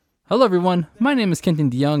Hello, everyone. My name is Kenton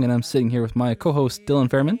DeYoung, and I'm sitting here with my co-host Dylan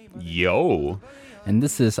Fairman. Yo. And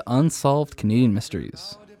this is Unsolved Canadian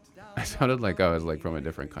Mysteries. I sounded like I was like from a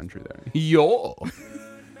different country there. Yo.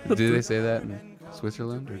 Do they say that in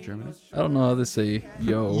Switzerland or Germany? I don't know how they say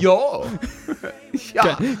yo. Yo.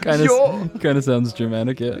 Yeah. Kind of sounds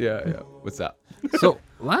Germanic, yeah. Yeah. What's up? So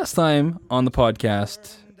last time on the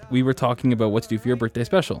podcast, we were talking about what to do for your birthday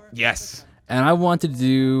special. Yes. And I wanted to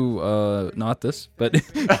do, not this, but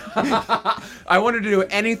I wanted to do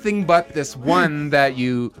anything but this one that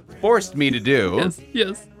you forced me to do.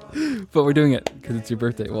 yes. But we're doing it because it's your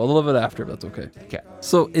birthday. Well, a little bit after, but that's okay. Okay.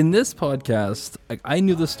 So in this podcast, I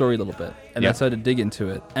knew the story a little bit, and Yeah. I decided to dig into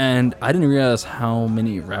it. And I didn't realize how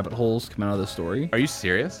many rabbit holes come out of the story. Are you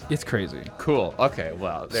serious? It's crazy. Cool. Okay.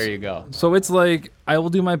 Well, there you go. So it's like, I will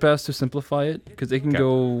do my best to simplify it because it can Okay.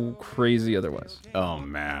 go crazy otherwise. Oh,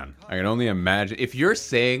 man. I can only imagine. If you're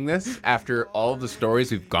saying this after all of the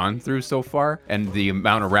stories we've gone through so far and the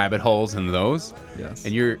amount of rabbit holes in those, Yes.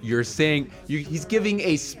 and you're saying he's giving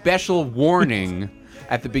a special warning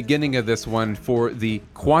at the beginning of this one for the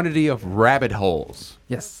quantity of rabbit holes.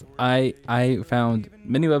 Yes, I found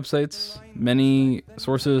many websites, many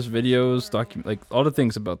sources, videos, like all the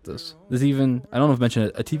things about this. There's even, I don't know if I mentioned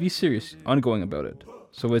it, a TV series ongoing about it.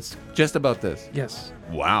 So it's, Just about this. yes,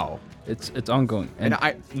 Wow. it's ongoing. And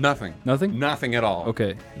nothing. Nothing? Nothing at all.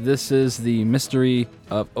 Okay, this is the mystery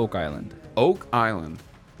of Oak Island. Oak Island.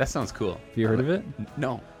 That sounds cool. Have you heard of it?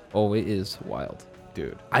 No. Oh, it is wild.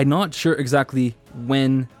 Dude. I'm not sure exactly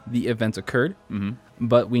when the events occurred,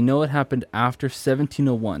 but we know it happened after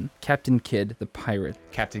 1701. Captain Kidd, the pirate,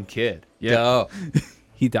 Captain Kidd. Yeah. Duh.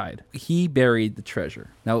 he died. He buried the treasure.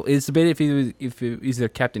 Now, it's debated if it was either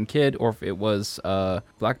Captain Kidd or if it was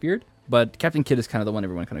Blackbeard, but Captain Kidd is kind of the one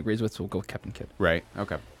everyone kind of agrees with, so we'll go with Captain Kidd. Right.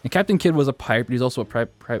 Okay. And Captain Kidd was a pirate, but he's also a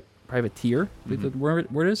privateer, I believe the word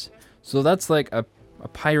is. So that's like a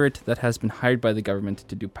pirate that has been hired by the government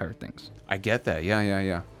to do pirate things. I get that.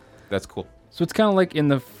 Yeah. That's cool. So it's kind of like in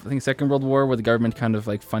the, I think, Second World War, where the government kind of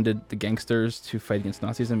like funded the gangsters to fight against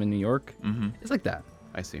Nazism in New York. Mm-hmm. It's like that.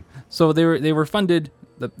 I see. So they were funded.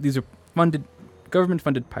 These are funded,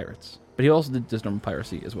 government-funded pirates. But he also did just normal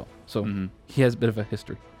piracy as well. So he has a bit of a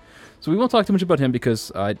history. So we won't talk too much about him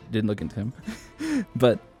because I didn't look into him.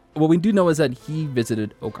 But what we do know is that he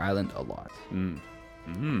visited Oak Island a lot.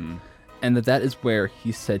 Mm-hmm. And that is where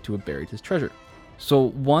he's said to have buried his treasure. So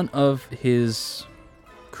one of his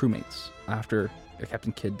crewmates, after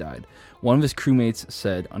Captain Kidd died, one of his crewmates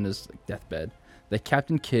said on his deathbed that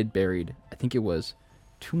Captain Kidd buried, I think it was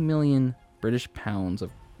 2 million British pounds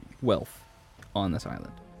of wealth on this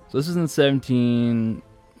island. So this is in 17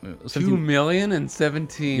 2 million and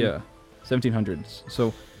 17. Yeah, 1700s.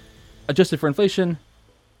 So adjusted for inflation,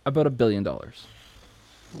 about $1 billion, which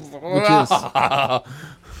is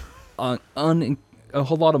a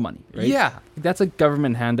whole lot of money, right? Yeah. That's a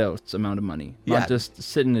government handouts amount of money, Yeah. not just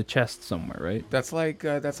sit in a chest somewhere, right? That's like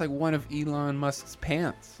one of Elon Musk's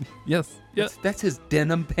pants. Yes. That's his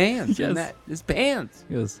denim pants. Yes. And that his pants.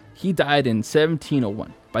 Yes. He died in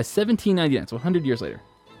 1701. By 1799, so 100 years later,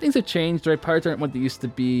 things have changed, right? Pirates aren't what they used to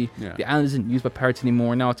be. Yeah. The island isn't used by pirates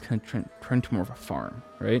anymore. Now it's kind of turned to more of a farm,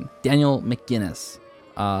 right? Daniel McGuinness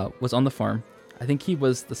was on the farm. I think he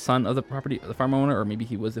was the son of the farm owner, or maybe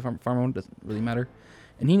he was the farm owner. Doesn't really matter.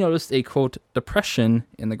 And he noticed a, quote, depression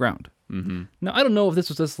in the ground. Mm-hmm. Now, I don't know if this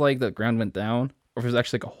was just like the ground went down or if it was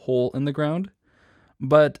actually like a hole in the ground,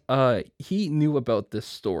 but he knew about this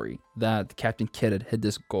story that Captain Kidd had hid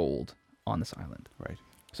this gold on this island. Right.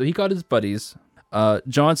 So he got his buddies,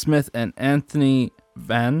 John Smith and Anthony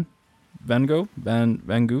Van Gogh,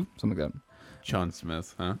 something like that. John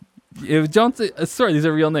Smith, huh? It was John. Sorry, these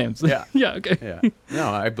are real names. Yeah. Yeah. Okay. Yeah. No,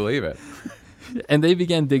 I believe it. And they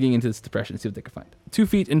began digging into this depression to see what they could find. 2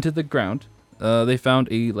 feet into the ground, they found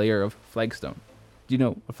a layer of flagstone. Do you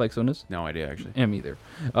know what flagstone is? No idea, actually. Yeah, me either.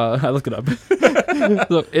 I looked it up.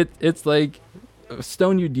 So it's like a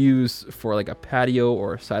stone you'd use for like a patio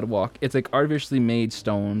or a sidewalk. It's like artificially made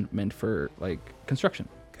stone meant for like construction.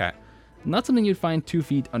 Okay. Not something you'd find 2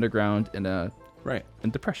 feet underground in a Right.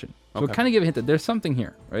 depression. So Okay. it kind of gave a hint that there's something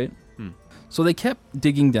here, right? Hmm. So they kept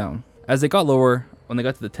digging down. As they got lower, when they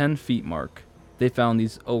got to the 10 feet mark, they found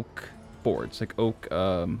these oak boards, like oak,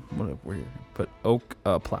 oak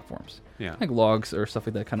platforms. Yeah. Like logs or stuff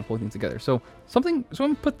like that, kind of holding things together. So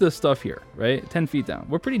someone put this stuff here, right? 10 feet down.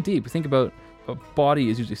 We're pretty deep. Think about a body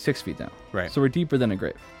is usually 6 feet down. Right. So we're deeper than a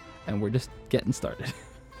grave. And we're just getting started.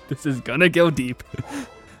 This is gonna go deep.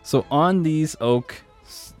 So on these oak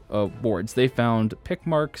boards, they found pick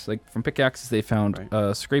marks, like from pickaxes. They found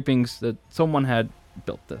scrapings that someone had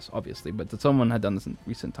built this, obviously, but that someone had done this in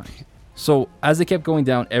recent times. So as they kept going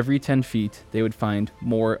down, every 10 feet, they would find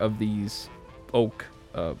more of these oak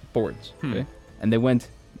boards. Okay, and they went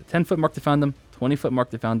 10-foot mark. They found them. 20-foot mark.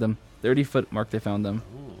 They found them. 30-foot mark. They found them.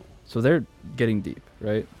 So they're getting deep,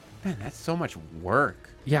 right? Man, that's so much work.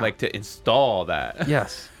 Yeah. Like to install that.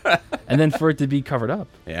 Yes. And then for it to be covered up,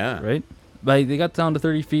 Yeah. right? Like they got down to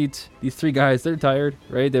 30 feet. These three guys, they're tired,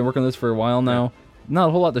 right? They're working on this for a while now. Not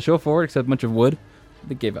a whole lot to show for it except a bunch of wood.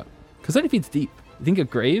 They gave up. Because 30 feet's deep. You think a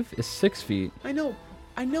grave is 6 feet. I know,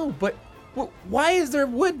 but why is there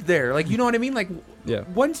wood there? Like, you know what I mean? Like, Yeah.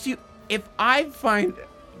 if I find,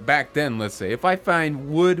 back then, let's say, if I find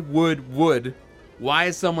wood, why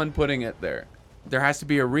is someone putting it there? There has to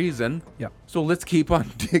be a reason. Yeah. So let's keep on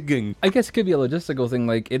digging. I guess it could be a logistical thing.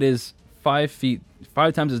 Like it is 5 feet,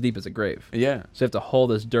 5 times as deep as a grave. Yeah. So you have to haul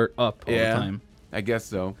this dirt up all the time. I guess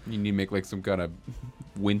so. You need to make like some kind of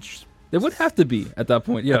winch. There would have to be at that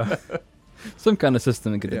point, yeah. Some kind of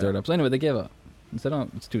system to get the Yeah. dirt up. So anyway, they gave up and said, "Oh,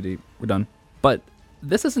 it's too deep. We're done." But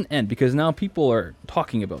this doesn't end because now people are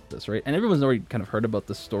talking about this, right? And everyone's already kind of heard about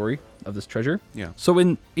this story of this treasure. Yeah. So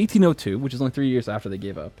in 1802, which is only 3 years after they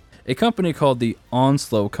gave up, a company called the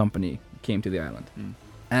Onslow Company came to the island.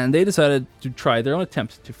 And they decided to try their own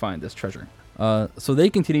attempt to find this treasure. So they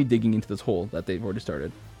continued digging into this hole that they've already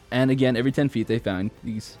started. And again, every 10 feet, they found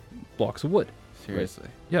these blocks of wood. Seriously.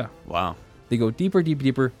 Yeah. Wow. They go deeper, deeper,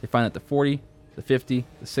 deeper. They find at the 40, the 50,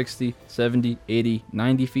 the 60, 70, 80,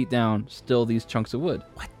 90 feet down, still these chunks of wood.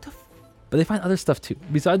 What the But they find other stuff too.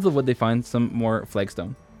 Besides the wood, they find some more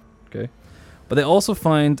flagstone. Okay. But they also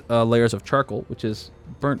find layers of charcoal, which is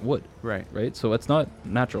burnt wood. Right. Right? So it's not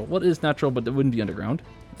natural. Well, it is natural, but it wouldn't be underground.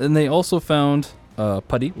 Then they also found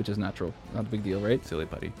putty, which is natural. Not a big deal, right? Silly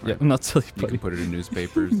putty. Yeah, Right. not silly You putty. can put it in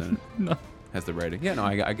newspapers and it No. has the writing. Yeah, no,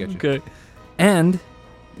 I get you. Okay. And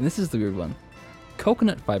this is the weird one.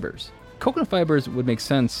 Coconut fibers. Coconut fibers would make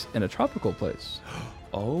sense in a tropical place,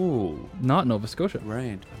 Oh, not Nova Scotia.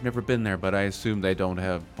 right. I've never been there, but I assume they don't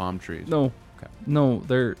have palm trees. No. Okay. No,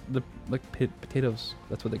 they're like potatoes.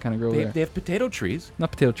 That's what they kind of grow there. They have potato trees.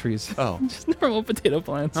 Not potato trees. Oh. Just normal potato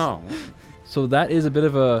plants. Oh. So that is a bit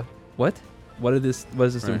of a what? What is this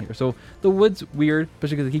doing Right. here? So the wood's weird,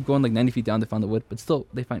 especially because they keep going like 90 feet down. They found the wood, but still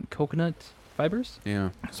they find coconut fibers. Yeah.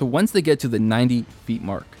 So once they get to the 90 feet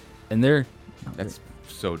mark, and That's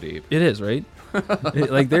so deep. it is right,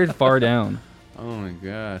 like they're far down. Oh my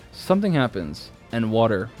god. Something happens, and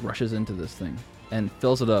water rushes into this thing and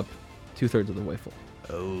fills it up 2/3 of the way full.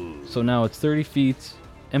 Oh. So now it's 30 feet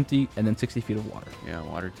empty, and then 60 feet of water. Yeah,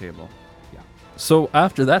 water table. So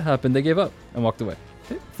after that happened, they gave up and walked away.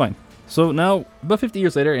 Okay, fine. So now, about 50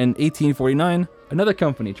 years later, in 1849, another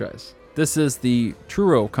company tries. This is the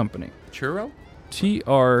Truro Company. Churro?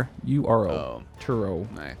 Truro. Oh. Truro.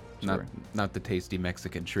 Nah, Sorry. not the tasty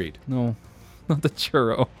Mexican treat. No, not the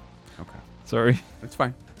churro. Okay. Sorry. That's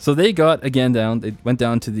fine. So they got again down. They went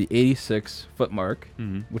down to the 86-foot mark,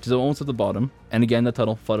 Mm-hmm. which is almost at the bottom. And again, the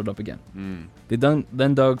tunnel flooded up again. Mm. They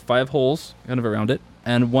then dug 5 holes kind of around it,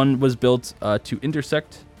 and one was built to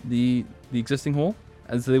intersect the existing hole.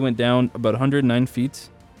 And so they went down about 109 feet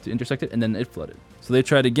to intersect it, and then it flooded. So they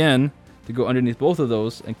tried again to go underneath both of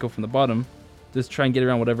those and go from the bottom, just try and get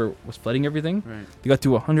around whatever was flooding everything. Right. They got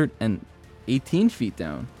to 118 feet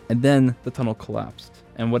down, and then the tunnel collapsed.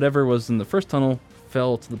 And whatever was in the first tunnel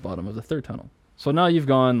fell to the bottom of the third tunnel. So now you've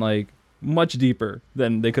gone like much deeper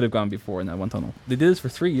than they could have gone before in that one tunnel. They did this for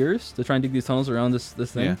 3 years to try and dig these tunnels around this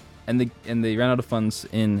thing, Yeah. and they ran out of funds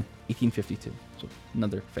in 1852. So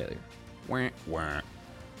another failure. Wah, wah.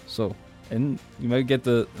 So, and you might get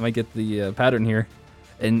the pattern here.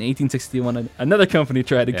 In 1861, another company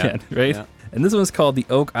tried Yeah. again, right? Yeah. And this one's called the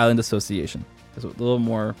Oak Island Association. It's a little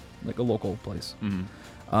more like a local place. Mhm.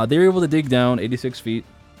 They were able to dig down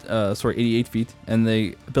 88 feet, and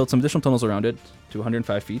they built some additional tunnels around it to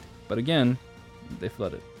 105 feet. But again, they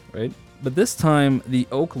flooded, right? But this time, the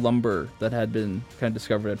oak lumber that had been kind of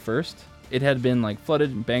discovered at first, it had been like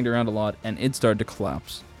flooded and banged around a lot, and it started to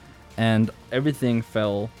collapse. And everything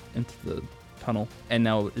fell into the tunnel, and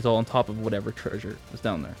now it's all on top of whatever treasure was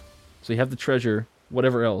down there. So you have the treasure,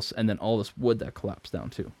 whatever else, and then all this wood that collapsed down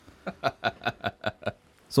too.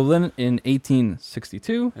 So then in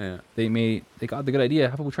 1862, Yeah. they got the good idea.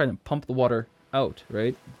 How about we try to pump the water out,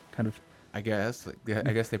 right? Kind of I guess.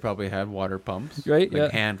 I guess they probably had water pumps. Right,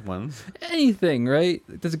 Like yeah. hand ones. anything, right?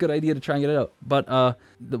 That's a good idea to try and get it out. But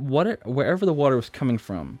the water, wherever the water was coming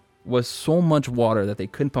from, was so much water that they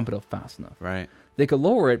couldn't pump it out fast enough. Right. They could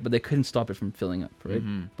lower it, but they couldn't stop it from filling up, right?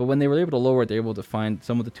 Mhm. But when they were able to lower it, they were able to find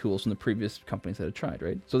some of the tools from the previous companies that had tried,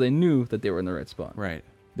 right? So they knew that they were in the right spot. Right.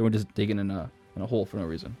 They weren't just digging in a in a hole for no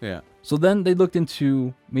reason. Yeah. So then they looked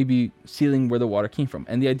into maybe sealing where the water came from.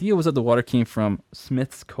 And the idea was that the water came from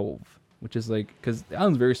Smith's Cove, which is like, because the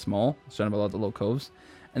island's very small, surrounded by a lot of little coves.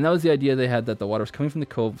 And that was the idea they had, that the water was coming from the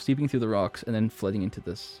cove, seeping through the rocks, and then flooding into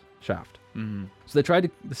this shaft. Mm-hmm. So they tried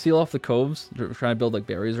to seal off the coves, trying to build like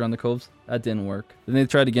barriers around the coves. That didn't work. Then they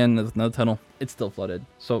tried again with another tunnel. It still flooded.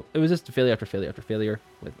 So it was just failure after failure after failure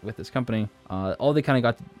with this company. All they kind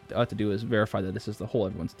of got to do is verify that this is the hole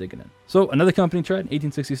everyone's digging in. So another company tried in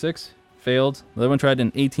 1866, failed. Another one tried in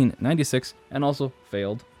 1896 and also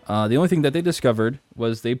failed. The only thing that they discovered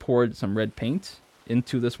was they poured some red paint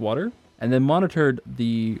into this water and then monitored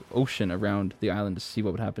the ocean around the island to see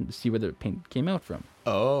what would happen, to see where the paint came out from.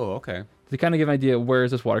 Oh, okay. To kind of give an idea of where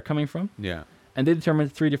is this water coming from. Yeah. And they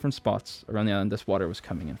determined 3 different spots around the island this water was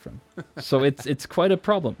coming in from. So it's quite a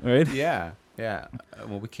problem, right? Yeah. Yeah.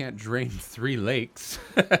 Well, we can't drain 3 lakes.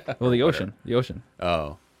 Well, the ocean.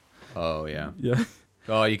 Oh. Oh, yeah. Yeah.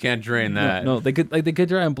 Oh, you can't drain that. No, they could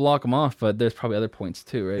try and block them off, but there's probably other points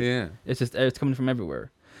too, right? Yeah. It's coming from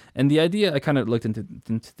everywhere. And the idea, I kind of looked into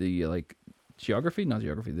the like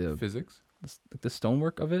Physics? the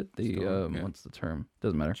stonework of it. Yeah. What's the term?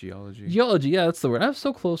 Doesn't matter. Geology. Geology, yeah, that's the word. I was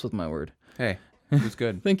so close with my word. Hey, it was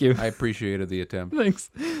good. Thank you. I appreciated the attempt. Thanks.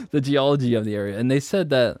 The geology of the area. And they said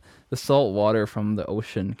that the salt water from the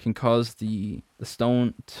ocean can cause the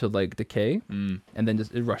stone to like decay and then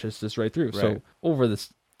it rushes just right through. Right. So over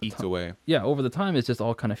this Eats away. yeah, over the time it's just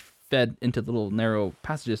all kind of fed into the little narrow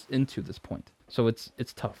passages into this point. So it's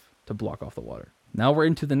tough to block off the water. Now we're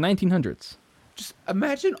into the 1900s. Just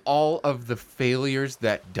imagine all of the failures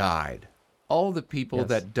that died. All the people Yes.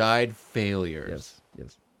 that died failures.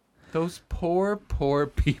 Yes. Those poor, poor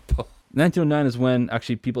people. 1909 is when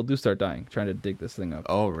actually people do start dying trying to dig this thing up.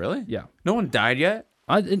 Oh, really? Yeah. No one died yet?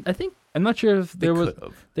 I think I'm not sure if They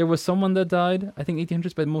could've. there was someone that died. I think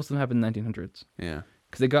 1800s, but most of them happened in 1900s Yeah.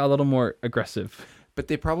 because they got a little more aggressive. But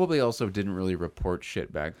they probably also didn't really report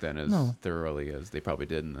shit back then as No. thoroughly as they probably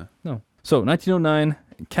did in the... No. So 1909,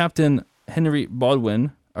 Captain Henry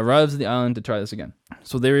Baldwin arrives at the island to try this again.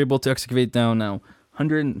 So they were able to excavate down now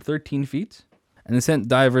 113 feet, and they sent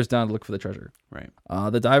divers down to look for the treasure. Right.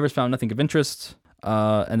 The divers found nothing of interest,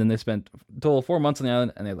 and then they spent a total of 4 months on the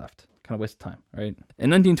island, and they left. Kind of waste of time, right? In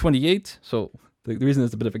 1928, so the reason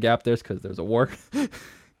there's a bit of a gap there is because there's a war.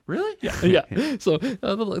 Really? Yeah. So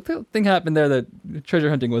the thing happened there that treasure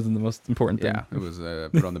hunting wasn't the most important thing. Yeah, it was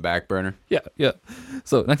put on the back burner. Yeah.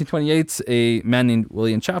 So 1928, a man named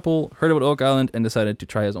William Chappell heard about Oak Island and decided to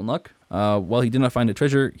try his own luck. While he did not find a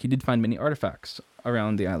treasure, he did find many artifacts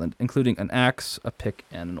around the island, including an axe, a pick,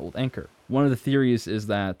 and an old anchor. One of the theories is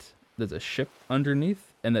that there's a ship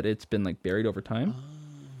underneath and that it's been like buried over time.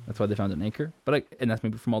 That's why they found an anchor. And that's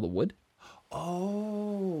maybe from all the wood.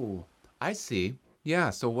 Oh, I see.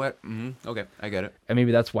 Yeah, so what? Okay, I get it. And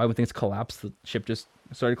maybe that's why when things collapsed, the ship just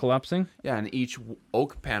started collapsing. Yeah, and each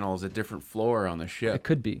oak panel is a different floor on the It ship.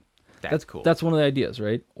 could be. That's cool. That's one of the ideas,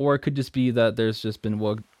 right? Or it could just be that there's just been,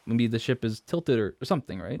 well, maybe the ship is tilted or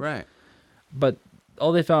something, right? Right. But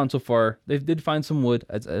all they found so far, they did find some wood.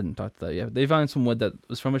 I didn't talk to that yet. They found some wood that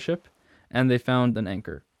was from a ship, and they found an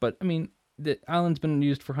anchor. But, I mean, the island's been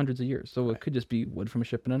used for hundreds of years, so it could just be wood from a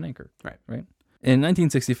ship and an anchor. Right. In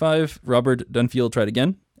 1965, Robert Dunfield tried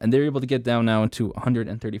again, and they were able to get down now to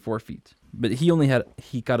 134 feet. But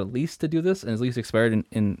he got a lease to do this, and his lease expired in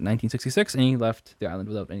 1966, and he left the island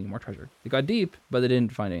without any more treasure. They got deep, but they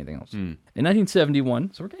didn't find anything else. In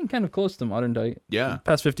 1971, so we're getting kind of close to modern day, Yeah.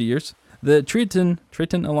 past 50 years, the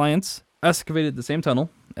Triton Alliance excavated the same tunnel,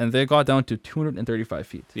 and they got down to 235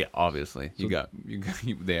 feet. Yeah, obviously.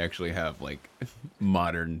 They actually have like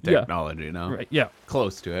modern Yeah. technology now. Right, yeah.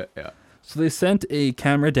 Close to it. Yeah. So they sent a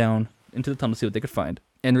camera down into the tunnel to see what they could find.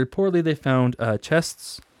 And reportedly they found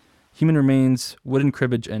chests, human remains, wooden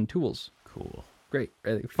cribbage, and tools. Cool. Great.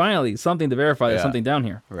 Right? Finally, something to verify there's Yeah. something down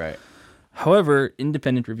here. Right. However,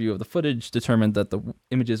 independent review of the footage determined that the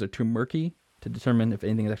images are too murky to determine if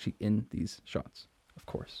anything is actually in these shots, of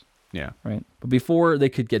course. Yeah. Right. But before they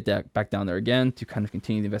could get back down there again to kind of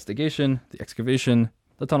continue the investigation, the excavation,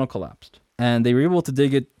 the tunnel collapsed. And they were able to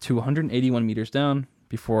dig it to 181 meters down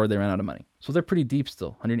before they ran out of money. So they're pretty deep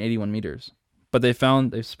still, 181 meters. But they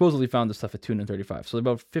supposedly found the stuff at 235. So they're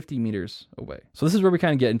about 50 meters away. So this is where we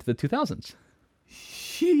kind of get into the 2000s.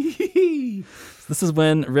 This is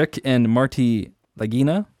when Rick and Marty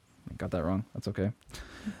Lagina, I got that wrong, that's okay.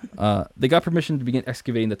 They got permission to begin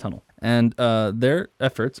excavating the tunnel. And their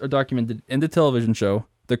efforts are documented in the television show,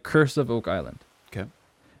 The Curse of Oak Island. Okay.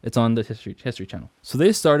 It's on the History Channel. So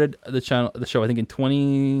they started the show, I think in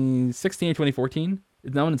 2016 or 2014.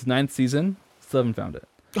 It's now in its 9th season. Still haven't found it.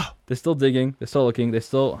 They're still digging. They're still looking. They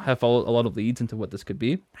still have followed a lot of leads into what this could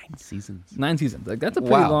be. 9 seasons. 9 seasons. Like that's a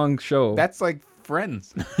pretty Wow. long show. That's like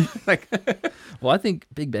Friends. Like, Well, I think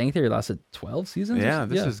Big Bang Theory lasted 12 seasons. or yeah, so-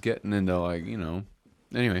 this is getting into like,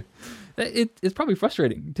 anyway, It's probably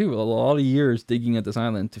frustrating too. A lot of years digging at this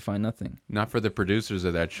island to find nothing. not for the producers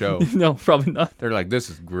of that show. No, probably not. They're like, this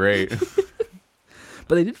is great.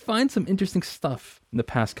 But they did find some interesting stuff in the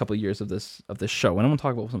past couple of years of this show, and I'm gonna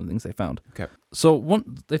talk about some of the things they found. Okay. So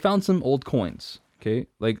they found some old coins. Okay,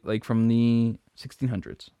 like from the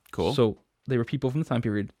 1600s. Cool. So they were people from the time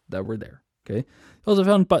period that were there. Okay. They also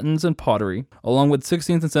found buttons and pottery, along with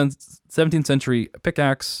 16th and 17th century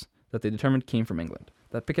pickaxe that they determined came from England.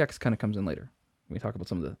 That pickaxe kind of comes in later when we talk about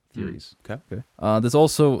some of the theories. Okay. There's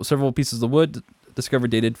also several pieces of wood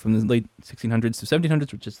discovered dated from the late 1600s to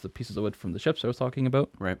 1700s, which is the pieces of wood from the ships I was talking about.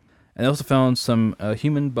 Right. And they also found some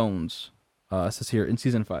human bones. It says here in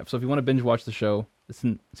season 5. So if you want to binge watch the show, it's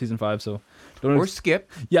in season 5. So don't Or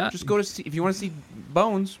skip. yeah, Just go to see, if you want to see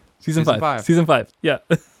Bones. season 5. Season 5. Yeah.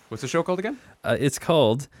 What's the show called again? It's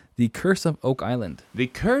called The Curse of Oak Island The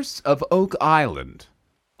Curse of Oak Island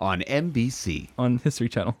on NBC on History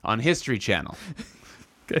Channel. on History Channel.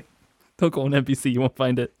 Okay. Don't go on NBC, you won't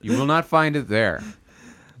find it. You will not find it there.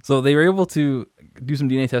 So they were able to do some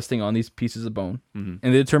DNA testing on these pieces of bone, and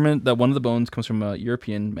they determined that one of the bones comes from a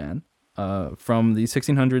European man from the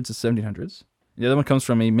 1600s to 1700s. The other one comes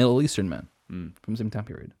from a Middle Eastern man from the same time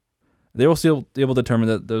period. They were also able to determine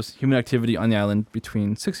that there was human activity on the island between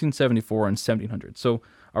 1674 and 1700. So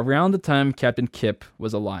around the time Captain Kip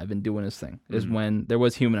was alive and doing his thing is when there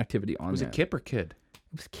was human activity on Was there. it Kip or Kid?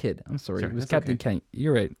 It was Kid. I'm sorry. Sorry, It was that's Captain okay. Kenny.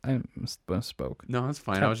 You're right. I misspoke. No, that's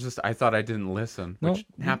fine. Cap- I thought I didn't listen, No, which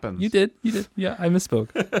happens. You did. Yeah, I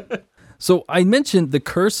misspoke. So I mentioned the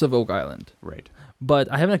curse of Oak Island, Right.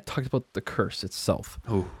 but I haven't talked about the curse itself.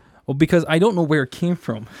 Oh. Well, because I don't know where it came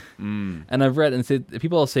from. Mm. And I've read and said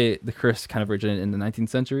people all say the curse kind of originated in the 19th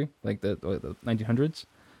century, like the 1900s.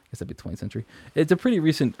 I guess that'd be 20th century. It's a pretty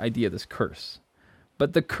recent idea, this curse.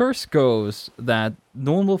 But the curse goes that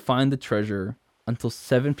no one will find the treasure until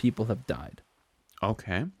 7 people have died.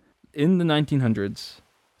 Okay. In the 1900s,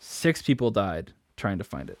 6 people died trying to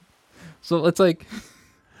find it. So it's like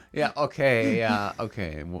Yeah. Okay. Yeah.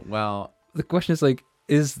 Okay. Well. the question is like,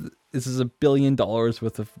 is this is $1 billion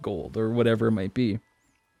worth of gold or whatever it might be?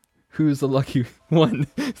 Who's the lucky one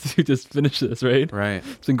to just finish this, right? Right.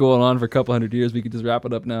 It's been going on for a couple hundred years. We could just wrap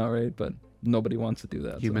it up now, right? But nobody wants to do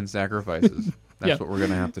that. so- Human sacrifices. That's Yeah. what we're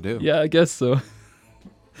gonna have to do. Yeah, I guess so.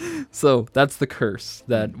 So that's the curse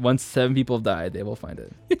that once 7 people have died, they will find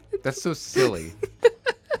it. That's so silly.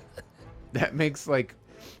 That makes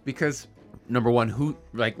because number one, who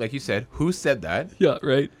like you said, who said that? Yeah,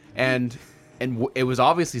 right. And it was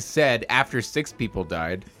obviously said after 6 people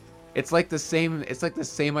died. It's like the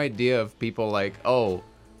same idea of people like, oh,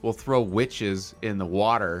 we'll throw witches in the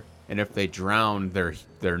water, and if they drown,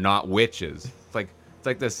 they're not witches. It's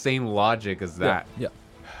like the same logic as that. Yeah.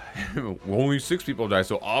 Only 6 people died,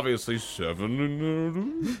 so obviously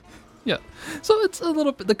 7. Yeah. So it's a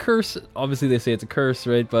little bit the curse. Obviously, they say it's a curse,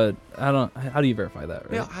 right? But how do you verify that,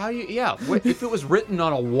 right? Yeah, how you? Yeah, if it was written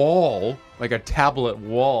on a wall, like a tablet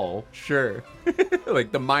wall, sure.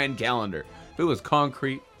 Like the Mayan calendar. If it was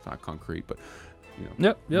concrete, it's not concrete, but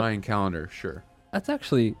Yep. Mayan calendar, sure. That's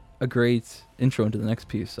actually a great intro into the next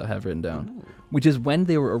piece I have written down, which is when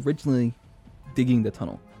they were originally digging the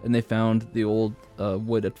tunnel and they found the old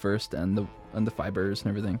wood at first and the fibers and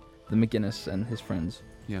everything. The McGinnis and his friends.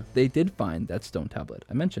 Yeah. They did find that stone tablet.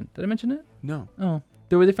 Did I mention it? No. Oh,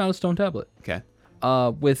 they found a stone tablet. Okay.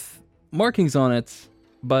 With markings on it,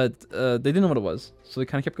 but they didn't know what it was, so they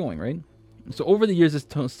kind of kept going, right? So over the years, this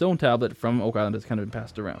stone tablet from Oak Island has kind of been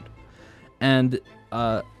passed around, and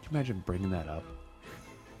Can you imagine bringing that up?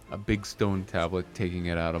 A big stone tablet, taking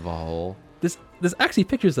it out of a hole. there's actually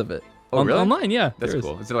pictures of it really? online. Yeah, That's there is.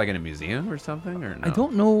 cool. Is it like in a museum or something, or no? I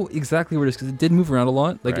don't know exactly where it is because it did move around a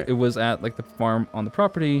lot. Like Right. it was at like the farm on the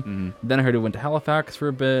property. Mhm. Then I heard it went to Halifax for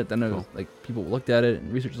a bit. Then it was Cool. like people looked at it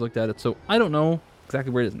and researchers looked at it. So I don't know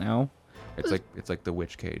exactly where it is now. It's like the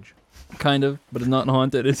witch cage. Kind of, but it's not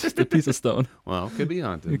haunted. It's just a piece of stone. Well, it could be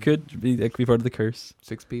haunted. It could be part of the curse.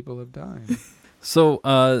 6 people have died. So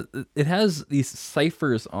it has these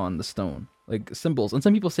ciphers on the stone, like symbols. And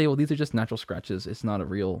some people say, well, these are just natural scratches. It's not a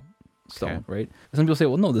real stone, Okay. right? And some people say,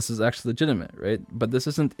 well, no, this is actually legitimate, right? But this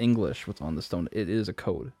isn't English, what's on the stone. It is a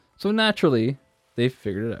code. So naturally, they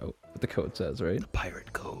figured it out, what the code says, right?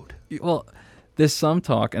 Pirate code. Well, there's some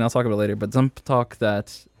talk, and I'll talk about it later, but some talk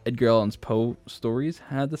that Edgar Allan Poe stories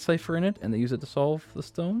had the cipher in it, and they used it to solve the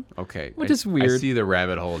stone. Okay. Which is weird. I see the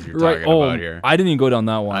rabbit holes you're Right? talking about here. I didn't even go down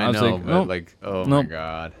that one. I was know, like, but nope, like, oh my nope.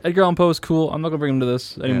 god. Edgar Allan Poe is cool. I'm not gonna bring him to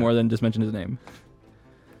this any more than just mention his name.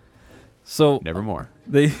 So Nevermore.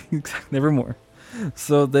 they nevermore.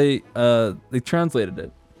 So they translated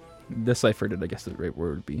it, deciphered it. I guess the right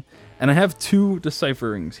word would be. And I have two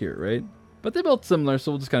decipherings here, right? But they're both similar,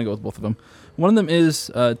 so we'll just kind of go with both of them. One of them is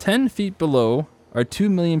 10 feet below are 2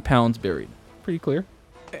 million pounds buried. Pretty clear.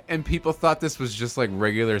 And people thought this was just like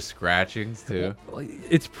regular scratchings too.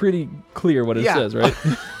 It's pretty clear what it Yeah. says, right?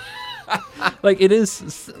 Like it is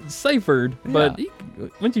ciphered, but Yeah.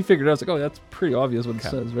 once you figure it out, it's like, oh, that's pretty obvious what it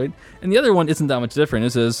says, right? And the other one isn't that much different.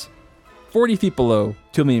 It says 40 feet below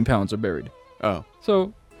 2 million pounds are buried. Oh.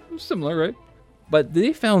 So similar, right? But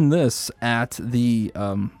they found this at the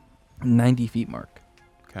 90 feet mark,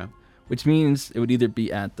 Okay. which means it would either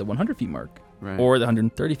be at the 100 feet mark Right. or the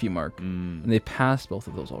 130 feet mark. Mm. And they passed both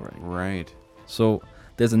of those already. Right. So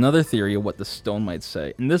there's another theory of what the stone might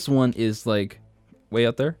say. And this one is like way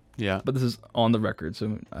out there, Yeah. but this is on the record.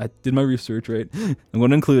 So I did my research, right? I'm going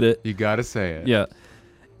to include it. You gotta say it. Yeah.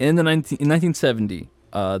 In 1970,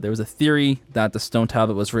 there was a theory that the stone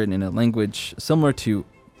tablet was written in a language similar to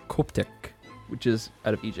Coptic, which is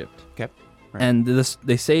out of Egypt. Okay. Right. And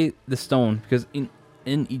they say the stone, because in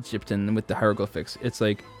Egyptian with the hieroglyphics, it's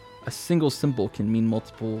like a single symbol can mean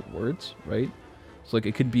multiple words, right? So like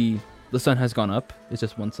it could be the sun has gone up. It's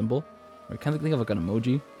just one symbol. Or kind of think of like an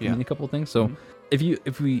emoji. Can Yeah. mean a couple of things. So if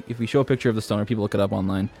we show a picture of the stone, or people look it up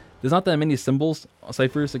online, there's not that many symbols,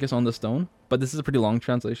 ciphers, I guess, on the stone. But this is a pretty long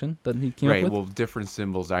translation that he came up Right. with. Well, different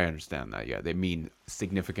symbols. I understand that. Yeah, they mean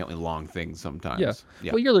significantly long things sometimes. Yeah.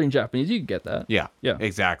 Yeah. Well, you're learning Japanese. You get that. Yeah. Yeah.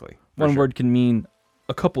 Exactly. For One sure. word can mean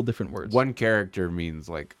a couple different words. One character means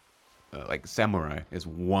like samurai is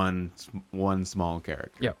one small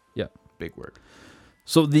character. Yeah. Yeah. Big word.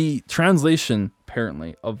 So the translation,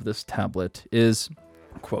 apparently, of this tablet is,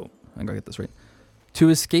 quote, I gotta get this right. To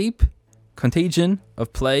escape contagion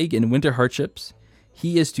of plague and winter hardships,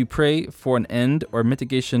 he is to pray for an end or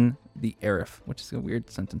mitigation the Arif, which is a weird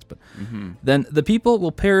sentence, but then the people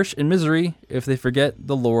will perish in misery if they forget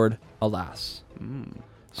the Lord, alas.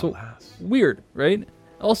 So Alas. weird, right?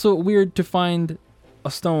 Also weird to find a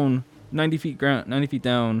stone 90 feet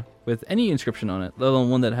down with any inscription on it, let alone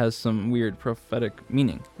one that has some weird prophetic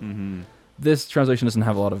meaning. Mm-hmm. This translation doesn't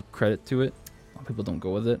have a lot of credit to it. A lot of people don't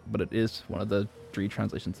go with it, but it is one of the 3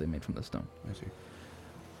 translations they made from the stone. I see.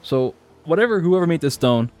 So whoever made this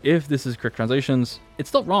stone, if this is correct translations, it's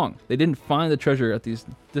still wrong. They didn't find the treasure at these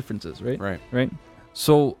differences, right? Right.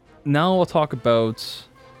 So now I'll talk about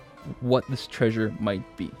what this treasure might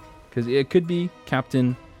be, because it could be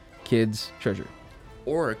Captain Kidd's treasure.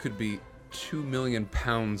 Or it could be 2 million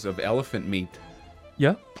pounds of elephant meat.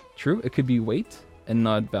 Yeah, true. It could be weight and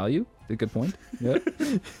not value. A good point. Yeah.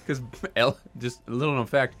 Because just a little known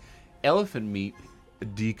fact, elephant meat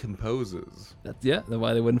decomposes. That's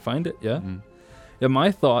why they wouldn't find it. Yeah. Yeah.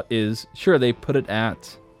 My thought is, sure, they put it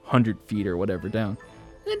at 100 feet or whatever down,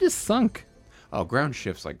 and it just sunk. Oh, ground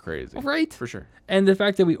shifts like crazy. Right. For sure. And the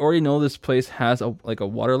fact that we already know this place has a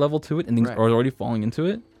water level to it, and things Right. are already falling into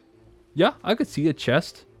it. Yeah, I could see a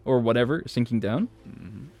chest or whatever sinking down,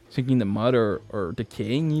 sinking the mud or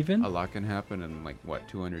decaying even. A lot can happen in like what,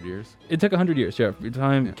 200 years? It took 100 years, yeah. From the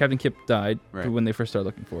time Yeah. Captain Kidd died Right. to when they first started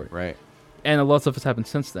looking for it. Right. And a lot of stuff has happened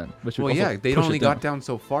since then. Which would Well, also yeah, they push only it down. got down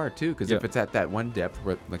so far too, because Yeah. if it's at that one depth,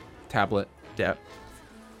 where like tablet depth,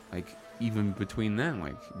 like even between them,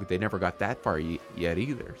 like they never got that far yet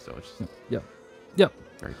either. So it's just Yeah.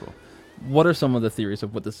 very cool. What are some of the theories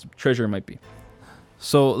of what this treasure might be?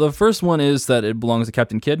 So the first one is that it belongs to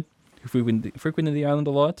Captain Kidd, who frequented the island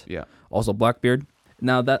a lot. Yeah. Also Blackbeard.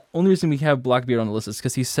 Now, that only reason we have Blackbeard on the list is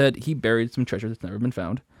because he said he buried some treasure that's never been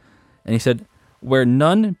found. And he said, where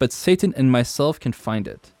none but Satan and myself can find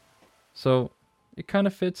it. So it kind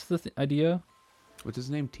of fits the idea. What's his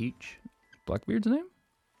name? Teach. Blackbeard's name?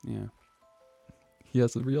 Yeah. He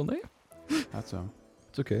has a real name? That's so.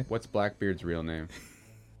 It's okay. What's Blackbeard's real name?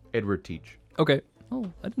 Edward Teach. Okay.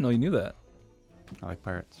 Oh, I didn't know you knew that. I like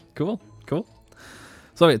pirates. Cool.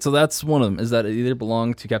 So, okay, so that's one of them, is that it either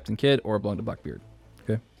belonged to Captain Kidd or it belonged to Blackbeard.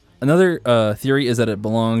 Okay. Another theory is that it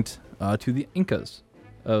belonged to the Incas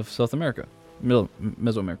of South America,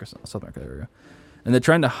 Mesoamerica, South America area. And they're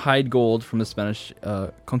trying to hide gold from the Spanish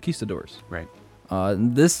conquistadors. Right.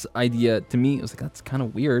 This idea, to me, was like, that's kind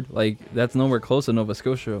of weird. Like, that's nowhere close to Nova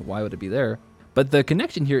Scotia. Why would it be there? But the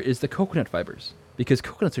connection here is the coconut fibers, because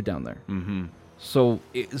coconuts are down there. Mm-hmm. So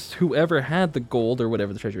it's whoever had the gold or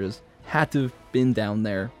whatever the treasure is had to have been down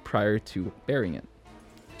there prior to burying it.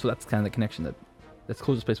 So that's kind of the connection that That's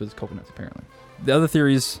closest place with coconuts, apparently. The other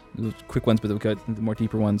theories, those quick ones, but we've got the more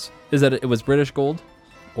deeper ones, is that it was British gold,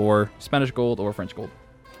 or Spanish gold, or French gold.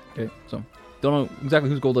 Okay, so don't know exactly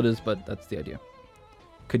whose gold it is, but that's the idea.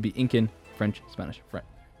 Could be Incan, French, Spanish,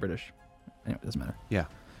 British. Anyway, it doesn't matter. Yeah.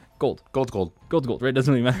 Gold. Gold's gold. Gold's gold, right?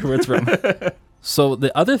 Doesn't really matter where it's from. So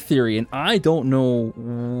the other theory, and I don't know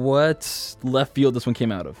what left field this one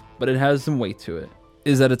came out of, but it has some weight to it,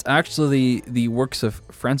 is that it's actually the works of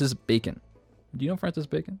Francis Bacon. Do you know Francis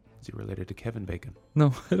Bacon? Is he related to Kevin Bacon?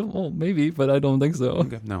 No, I don't. Well, maybe, but I don't think so.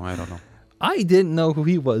 Okay. No, I don't know. I didn't know who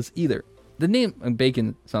he was either. The name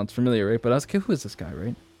Bacon sounds familiar, right? But I was like, who is this guy,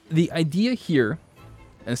 right? The idea here,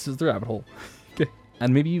 and this is the rabbit hole, okay,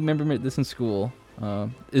 and maybe you remember this in school,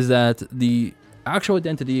 is that the actual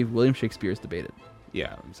identity of William Shakespeare is debated.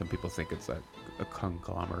 Yeah, some people think it's a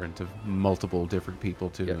conglomerate of multiple different people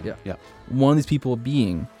too. Yeah. One of these people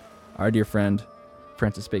being our dear friend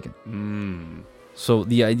Francis Bacon. So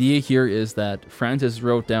the idea here is that Francis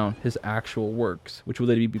wrote down his actual works, which will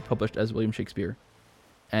later be published as William Shakespeare,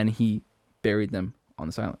 and he buried them on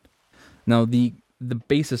this island. Now the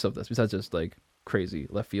basis of this, besides just like crazy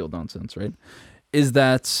left field nonsense, right, is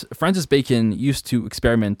that Francis Bacon used to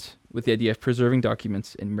experiment with the idea of preserving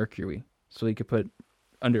documents in mercury so he could put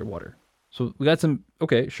underwater. So we got some,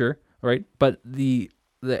 okay, sure, all right, but the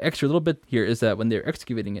extra little bit here is that when they're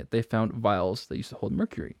excavating it, they found vials that used to hold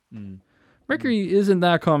mercury. Mercury isn't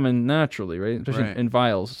that common naturally, right? Especially in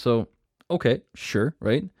vials. So, okay, sure,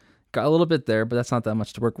 right? Got a little bit there, but that's not that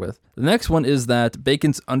much to work with. The next one is that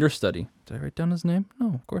Bacon's understudy, did I write down his name?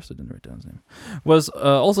 No, of course I didn't write down his name, was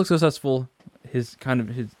also successful. His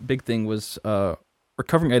big thing was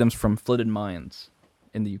recovering items from flooded mines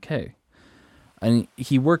in the UK. And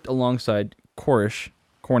he worked alongside Cornish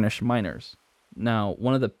miners. Now,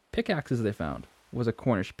 one of the pickaxes they found was a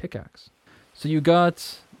Cornish pickaxe. So you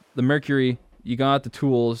got the mercury, you got the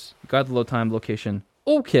tools, you got the low time location.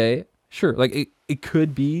 Okay, sure. Like it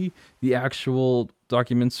could be the actual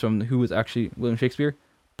documents from who was actually William Shakespeare,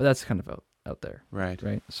 but that's kind of out there.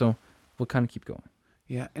 Right. So we'll kind of keep going.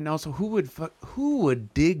 Yeah, and also who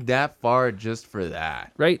would dig that far just for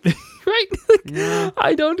that? Right? Right? Yeah.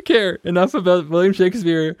 I don't care enough about William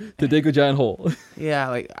Shakespeare to dig a giant hole. Yeah,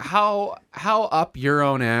 like how up your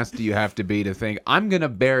own ass do you have to be to think I'm gonna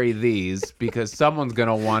bury these because someone's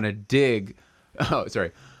gonna want to dig? Oh,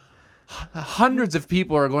 sorry. Hundreds of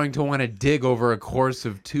people are going to want to dig over a course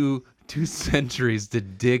of two centuries to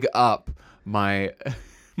dig up my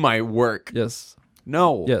work. Yes.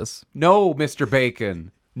 No. Yes. No, Mr.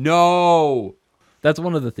 Bacon. No. That's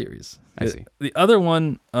one of the theories. I see. The other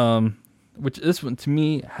one, which this one to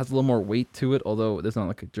me has a little more weight to it, although there's not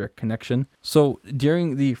like a direct connection. So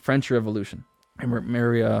during the French Revolution,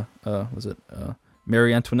 Marie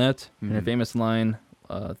Antoinette, in her famous line,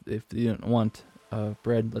 "If you don't want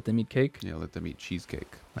bread, let them eat cake." Yeah, let them eat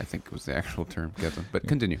cheesecake. I think was the actual term, Kevin. But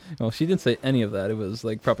continue. Well, she didn't say any of that. It was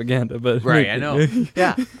like propaganda, but Right, I know.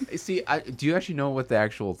 Yeah. See, do you actually know what the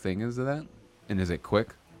actual thing is of that? And is it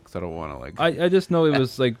quick? Because I don't want to like. I just know it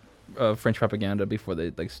was like French propaganda before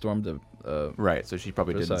they like stormed the. Right. So she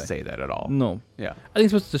probably Versailles. didn't say that at all. No. Yeah. I think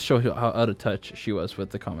it's supposed to show how out of touch she was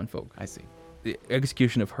with the common folk. I see. The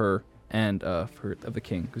execution of her and of the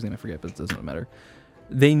king, whose name I forget, but it doesn't matter.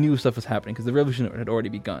 They knew stuff was happening because the revolution had already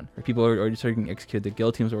begun. Right? People were already starting getting executed. The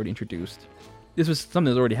guillotine was already introduced. This was something that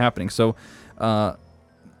was already happening. So the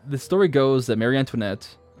story goes that Marie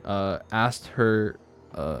Antoinette asked her,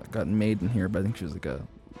 got maid in here, but I think she was like a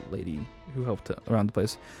lady who helped around the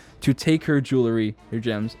place, to take her jewelry, her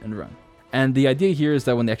gems, and run. And the idea here is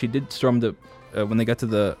that when they actually did storm when they got to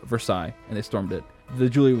the Versailles and they stormed it, the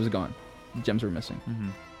jewelry was gone. The gems were missing. Mm-hmm.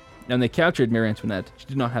 And when they captured Marie Antoinette, she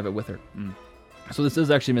did not have it with her. So this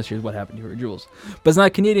is actually a mystery of what happened to her jewels. But it's not a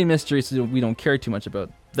Canadian mystery, so we don't care too much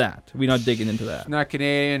about that. We're not digging into that. Not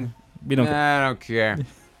Canadian. We don't. I don't care.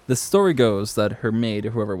 The story goes that her maid,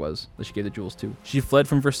 or whoever it was that she gave the jewels to, she fled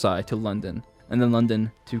from Versailles to London, and then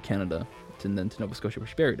London to Canada, and then to Nova Scotia where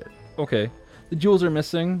she buried it. Okay. The jewels are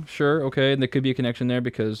missing, sure, okay, and there could be a connection there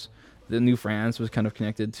because the New France was kind of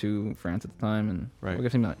connected to France at the time, and right. I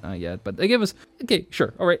guess not yet, but they give us, okay,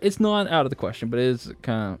 sure, all right, it's not out of the question, but it is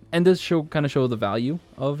kind of, and does show the value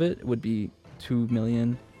of it. It would be £2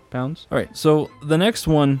 million. All right, so the next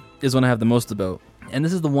one is one I have the most about, and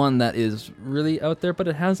this is the one that is really out there, but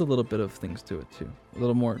it has a little bit of things to it too, a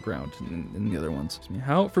little more ground than the other ones.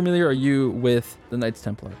 How familiar are you with the Knights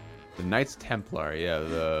Templar? The Knights Templar, yeah,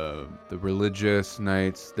 the religious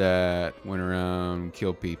knights that went around and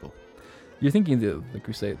killed people. You're thinking the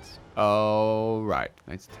Crusades. Oh, right.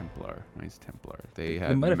 Knights Templar. They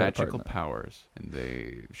had might have had a part in magical that. powers, and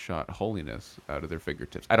they shot holiness out of their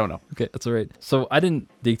fingertips. I don't know. Okay, that's all right. So I didn't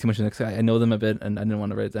dig too much into it. I know them a bit, and I didn't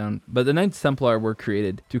want to write it down. But the Knights Templar were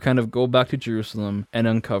created to kind of go back to Jerusalem and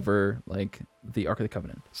uncover like the Ark of the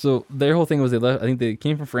Covenant. So their whole thing was they left. I think they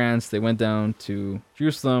came from France. They went down to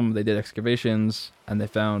Jerusalem. They did excavations, and they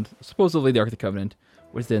found supposedly the Ark of the Covenant,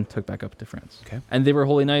 which then took back up to France. Okay. And they were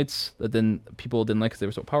holy knights that then people didn't like because they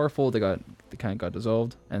were so powerful. They kind of got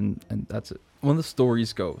dissolved, and that's it. One of the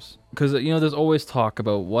stories goes, because there's always talk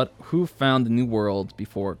about who found the New World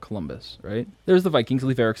before Columbus, right? There's the Vikings.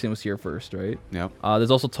 Leif Erikson was here first, right? Yep.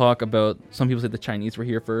 There's also talk about some people say the Chinese were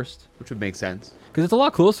here first, Which would make sense. because it's a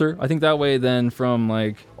lot closer. I think that way than from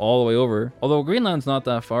like all the way over. Although Greenland's not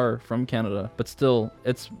that far from Canada, but still,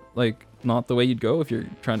 it's like not the way you'd go if you're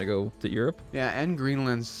trying to go to Europe. Yeah, and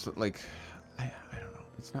Greenland's like, I don't know.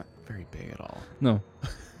 It's not very big at all. No.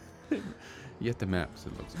 Yet the maps,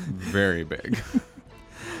 it looks very big.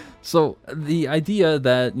 So the idea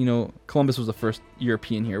that Columbus was the first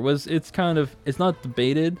European here it's not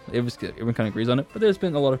debated. Everyone kind of agrees on it, but there's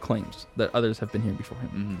been a lot of claims that others have been here before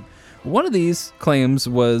him. One of these claims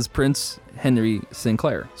was Prince Henry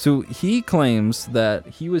Sinclair. So he claims that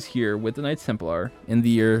he was here with the Knights Templar in the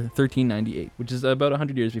year 1398, which is about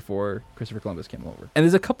 100 years before Christopher Columbus came over. And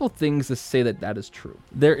there's a couple things to say that is true.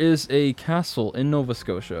 There is a castle in Nova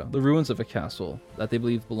Scotia, the ruins of a castle that they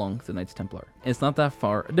believe belonged to the Knights Templar. And it's not that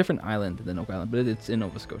far, a different island than Oak Island, but it's in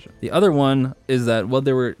Nova Scotia. The other one is that while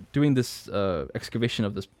they were doing this excavation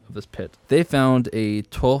of this pit, they found a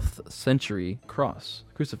 12th century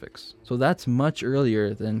crucifix. So that's much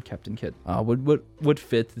earlier than Captain Kidd. Would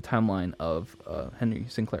fit the timeline of Henry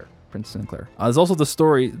Sinclair, Prince Sinclair. There's also the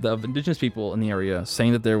story of indigenous people in the area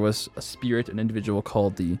saying that there was a spirit, an individual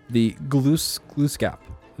called the Glooscap.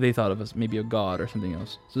 They thought of as maybe a god or something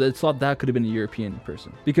else. So they thought that could have been a European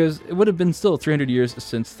person, because it would have been still 300 years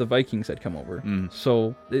since the Vikings had come over.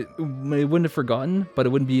 So it wouldn't have forgotten, but it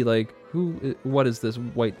wouldn't be like, what is this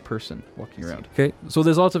white person walking around? Okay, so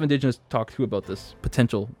there's lots of indigenous talk too about this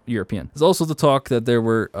potential European. There's also the talk that there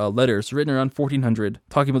were letters written around 1400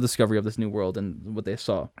 talking about the discovery of this new world and what they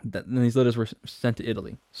saw. And these letters were sent to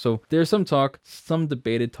Italy. So there's some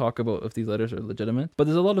debated talk about if these letters are legitimate, but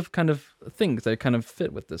there's a lot of kind of things that kind of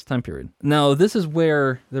fit with this time period. Now, this is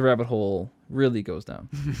where the rabbit hole really goes down.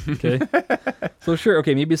 Okay. So sure,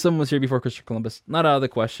 okay, maybe someone was here before Christopher Columbus. Not out of the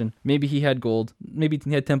question. Maybe he had gold. Maybe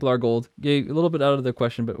he had Templar gold. Yeah, a little bit out of the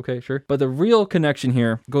question, but okay, sure. But the real connection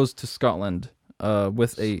here goes to Scotland,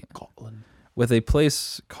 with a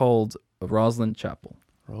place called Rosslyn Chapel.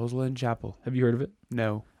 Rosslyn Chapel. Have you heard of it?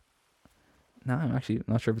 No. No, I'm actually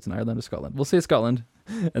not sure if it's in Ireland or Scotland. We'll say Scotland,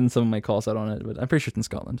 and someone might call us out on it, but I'm pretty sure it's in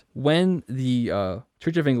Scotland. When the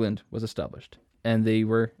Church of England was established, and they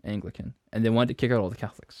were Anglican, and they wanted to kick out all the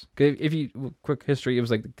Catholics. Okay, quick history, it was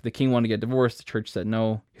like the king wanted to get divorced. The church said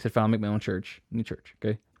no. He said, "Fine, I'll make my own church, new church."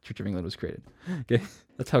 Okay, Church of England was created. Okay,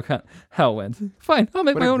 that's how it went. Fine, I'll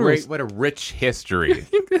make my own rules. What a rich history.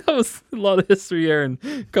 That was a lot of history here in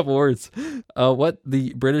a couple words. What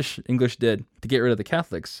the British English did to get rid of the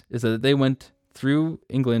Catholics is that they went through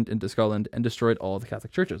England into Scotland and destroyed all the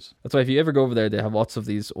Catholic churches. That's why if you ever go over there, they have lots of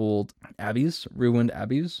these old abbeys, ruined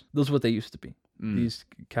abbeys. Those are what they used to be, these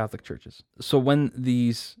Catholic churches. So when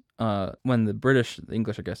when the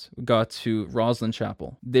English, I guess, got to Rosslyn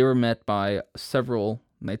Chapel, they were met by several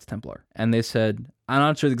Knights Templar. And they said, I'm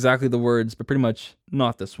not sure exactly the words, but pretty much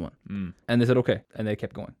not this one. And they said, okay. And they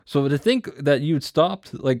kept going. So to think that you'd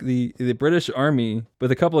stopped like the British army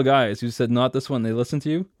with a couple of guys who said, not this one, they listened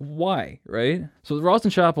to you. Why? Right? So the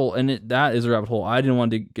Rosslyn Chapel, and that is a rabbit hole I didn't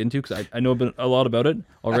want to get into because I know a lot about it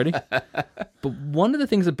already. But one of the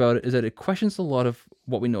things about it is that it questions a lot of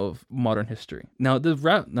what we know of modern history. Now, the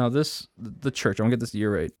church, I'm going to get this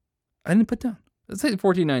year right. I didn't put down. Let's say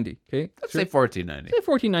 1490, okay? Let's say 1490. Say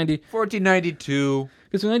 1490. 1492.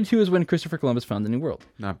 Because 92 is when Christopher Columbus found the New World.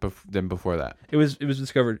 Not then before that. It was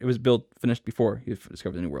discovered. It was finished before he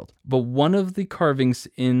discovered the New World. But one of the carvings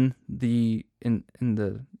in the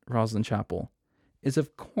Rosslyn Chapel is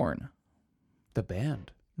of corn. The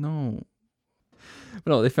band. No,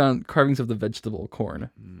 they found carvings of the vegetable corn,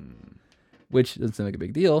 which doesn't seem like a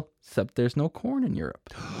big deal, except there's no corn in Europe.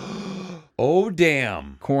 Oh,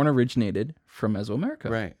 damn. Corn originated from Mesoamerica.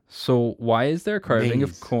 Right. So why is there a carving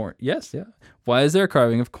of corn? Yes, yeah. Why is there a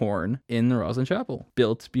carving of corn in the Rosslyn Chapel,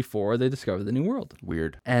 built before they discovered the New World?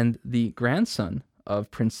 Weird. And the grandson of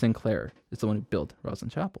Prince Sinclair is the one who built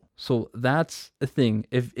Rosslyn Chapel. So that's a thing.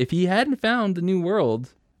 If he hadn't found the New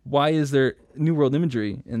World, why is there New World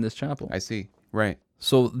imagery in this chapel? I see. Right.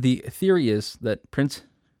 So the theory is that Prince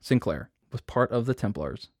Sinclair was part of the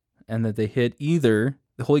Templars, and that they hid either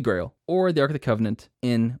the Holy Grail or the Ark of the Covenant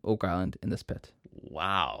in Oak Island in this pit.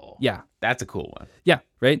 Wow. Yeah. That's a cool one. Yeah,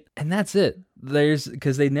 right? And that's it.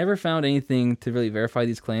 Because they never found anything to really verify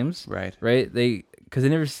these claims. Right. Right? Because they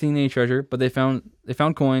never seen any treasure, but they found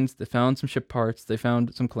coins, they found some ship parts, they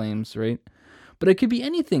found some claims, right? But it could be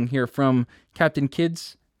anything here, from Captain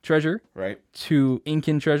Kidd's treasure Right. to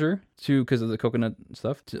Incan treasure, to, because of the coconut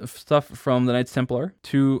stuff, to stuff from the Knights Templar,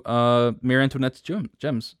 to Marie Antoinette's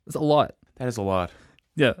gems. That's a lot. That is a lot.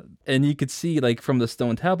 Yeah, and you could see, like, from the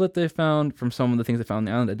stone tablet they found, from some of the things they found on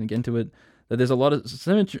the island, I didn't get into it, that there's a lot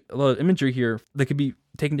of imagery here that could be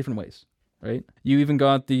taken different ways, right? You even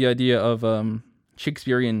got the idea of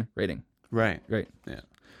Shakespearean writing. Right. Right. Yeah.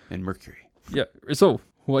 And Mercury. Yeah. So,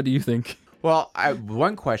 what do you think? Well,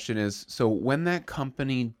 one question is, so when that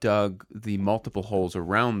company dug the multiple holes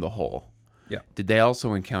around the hole, Yeah. did they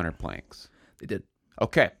also encounter planks? They did.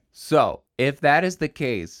 Okay, so if that is the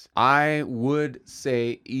case, I would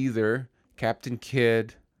say either Captain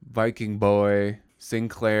Kidd, Viking Boy,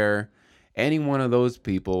 Sinclair, any one of those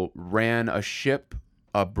people ran a ship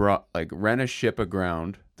aground.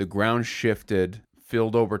 The ground shifted,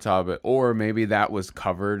 filled over top of it, or maybe that was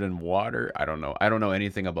covered in water. I don't know. I don't know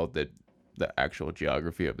anything about the actual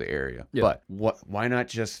geography of the area. Yeah. But why not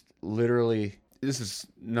just literally, this is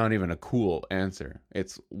not even a cool answer.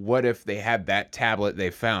 It's, what if they had that tablet they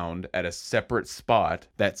found at a separate spot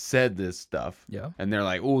that said this stuff? Yeah. And they're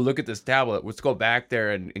like, oh, look at this tablet. Let's go back there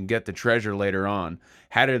and get the treasure later on.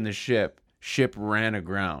 Had it in the ship. Ship ran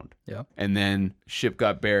aground. Yeah. And then ship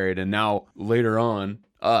got buried. And now later on,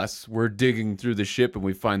 we're digging through the ship and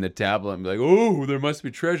we find the tablet and be like, oh, there must be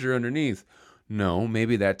treasure underneath. No,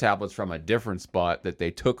 maybe that tablet's from a different spot that they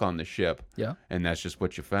took on the ship. Yeah. And that's just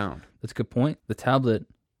what you found. That's a good point. The tablet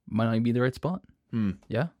might not be the right spot.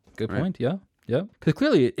 Yeah. Good point. Yeah. Yeah. Because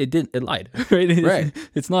clearly it lied. Right. Right.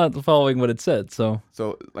 It's not following what it said. So,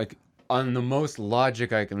 like, on the most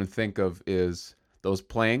logic I can think of is those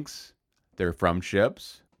planks, they're from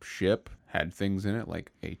ships. Ship had things in it like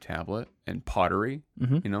a tablet and pottery.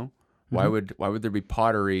 You know, why would there be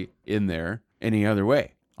pottery in there any other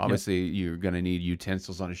way? Obviously, you're going to need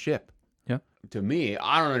utensils on a ship. Yeah. To me,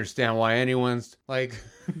 I don't understand why anyone's, like,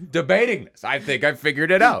 debating this. I think I figured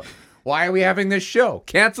it out. Why are we having this show?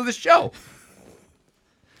 Cancel the show.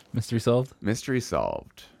 mystery solved. Mystery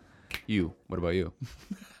solved. What about you?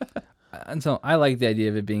 And so I like the idea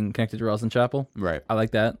of it being connected to Rosslyn Chapel. Right. I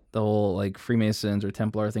like that. The whole, like, Freemasons or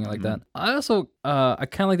Templar thing, I like that. I also, I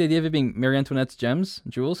kind of like the idea of it being Marie Antoinette's jewels,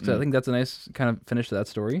 because I think that's a nice kind of finish to that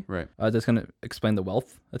story. Right. That's going to explain the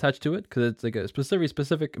wealth attached to it, because it's like a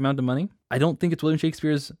specific amount of money. I don't think it's William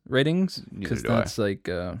Shakespeare's writings, because that's like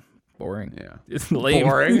boring. Yeah. It's lame.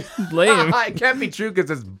 Boring? Lame. It can't be true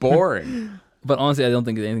because it's boring. But honestly, I don't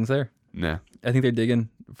think anything's there. Nah. I think they're digging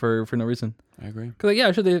for no reason. I agree. Because, like,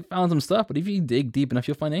 yeah, sure, they found some stuff, but if you dig deep enough,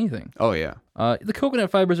 you'll find anything. Oh, yeah. The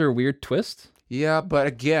coconut fibers are a weird twist. Yeah, but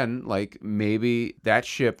again, like, maybe that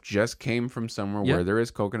ship just came from somewhere where there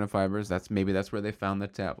is coconut fibers. Maybe that's where they found the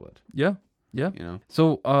tablet. Yeah. Yeah. You know?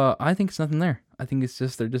 So I think it's nothing there. I think it's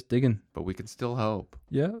just they're just digging. But we can still hope.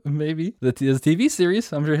 Yeah, maybe. There's a TV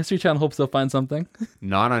series. I'm sure History Channel hopes they'll find something.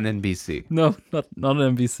 Not on NBC. No, not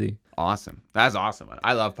on NBC. Awesome. That's awesome.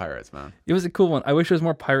 I love pirates, man. It was a cool one. I wish there was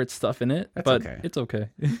more pirate stuff in it, but okay. it's okay.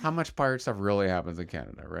 How much pirate stuff really happens in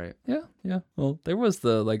Canada, right? Yeah. Well, there was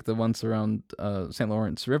the ones around St.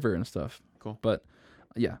 Lawrence River and stuff. Cool. But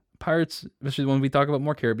yeah, pirates, especially when we talk about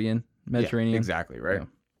more Caribbean, Mediterranean. Yeah, exactly, right?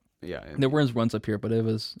 Yeah. There were ones up here, but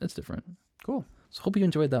it's different. Cool. So hope you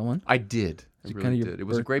enjoyed that one. I did. I It's really kind of did. It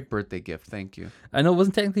was a great birthday gift. Thank you. I know it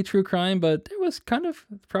wasn't technically true crime, but it was kind of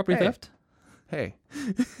property theft. Hey.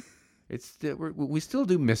 We still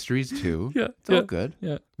do mysteries too. Yeah. It's all good.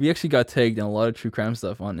 Yeah. We actually got tagged in a lot of true crime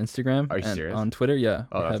stuff on Instagram. Are you and serious? on Twitter, yeah.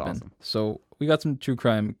 Oh, we that's have been. awesome. So we got some true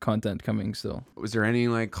crime content coming still. Was there any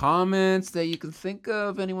like comments that you can think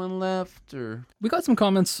of? Anyone left or? We got some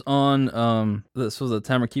comments on this was the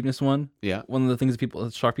Tamara Keepness one. Yeah. One of the things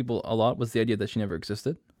that shocked people a lot was the idea that she never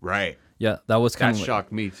existed. Right. Yeah, that was kind That of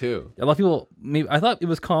shocked me too. a lot of people. Maybe I thought it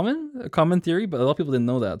was a common theory, but a lot of people didn't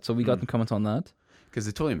know that. So we got some comments on that. Because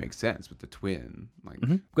it totally makes sense with the twin. Like,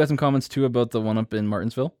 We got some comments too about the one up in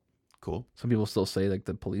Martinsville. cool. Some people still say like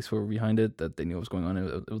the police were behind it, that they knew what was going on.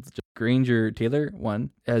 It was just Granger Taylor one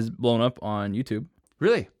has blown up on YouTube.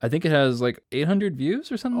 Really? I think it has like 800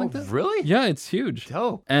 views or something Oh, like that. really? Yeah, it's huge.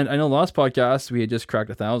 Dope. And I know last podcast we had just cracked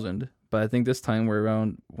 1,000, but I think this time we're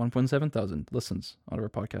around 1.7 thousand listens on our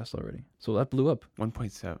podcast already. So that blew up.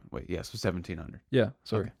 1.7. Wait, yeah, so 1,700. Yeah.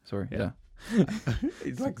 Sorry. Yeah. Yeah.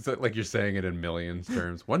 It's like you're saying it in millions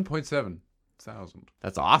terms. 1.7 100,000.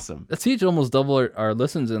 That's awesome. That's huge. Almost double our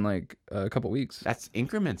listens in like a couple weeks. That's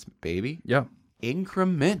increments, baby. Yeah.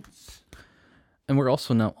 Increments. And we're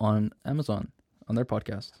also now on Amazon on their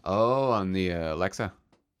podcast. Oh, on the Alexa.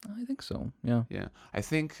 I think so. Yeah. Yeah, I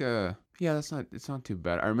think. Yeah, it's not too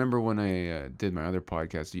bad. I remember when I did my other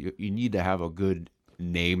podcast. You need to have a good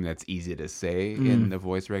name that's easy to say in the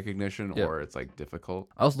voice recognition, Yep. or it's like difficult.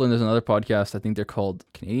 I also learned there's another podcast. I think they're called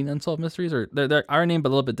Canadian Unsolved Mysteries, or they're our name, but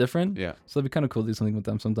a little bit different. Yeah, So it'd be kind of cool to do something with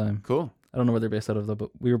them sometime. cool. I don't know where they're based out of though, but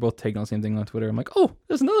we were both tagging on the same thing on Twitter. I'm like, oh,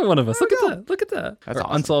 there's another one of us. Look at that. Look at that. That's or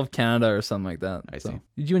awesome. Unsolved Canada or something like that. I see.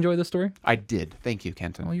 Did you enjoy this story? I did. Thank you,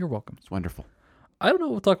 Kenton. Oh, you're welcome. It's wonderful. I don't know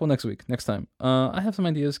what we'll talk about next time. I have some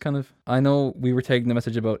ideas, kind of. I know we were tagging the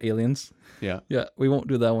message about aliens. Yeah. Yeah, we won't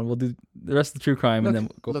do that one. We'll do the rest of the true crime and then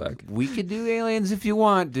we'll go back. We could do aliens if you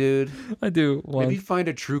want, dude. I do one. Maybe find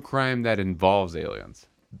a true crime that involves aliens.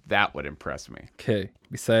 That would impress me. Okay,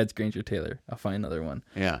 besides Granger Taylor, I'll find another one.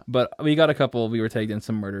 Yeah. But we got a couple. We were tagged in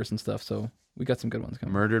some murders and stuff, so we got some good ones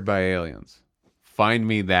coming. Murdered by aliens. Find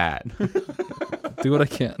me that. Do what I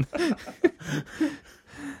can.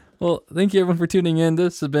 Well, thank you everyone for tuning in.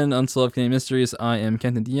 This has been Unsolved Canadian Mysteries. I am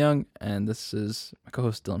Kenton DeYoung, and this is my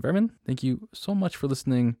co-host Dylan Verman. Thank you so much for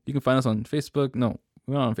listening. You can find us on Facebook. No,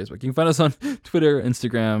 we're not on Facebook. You can find us on Twitter,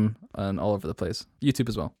 Instagram, and all over the place. YouTube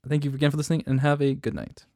as well. Thank you again for listening, and have a good night.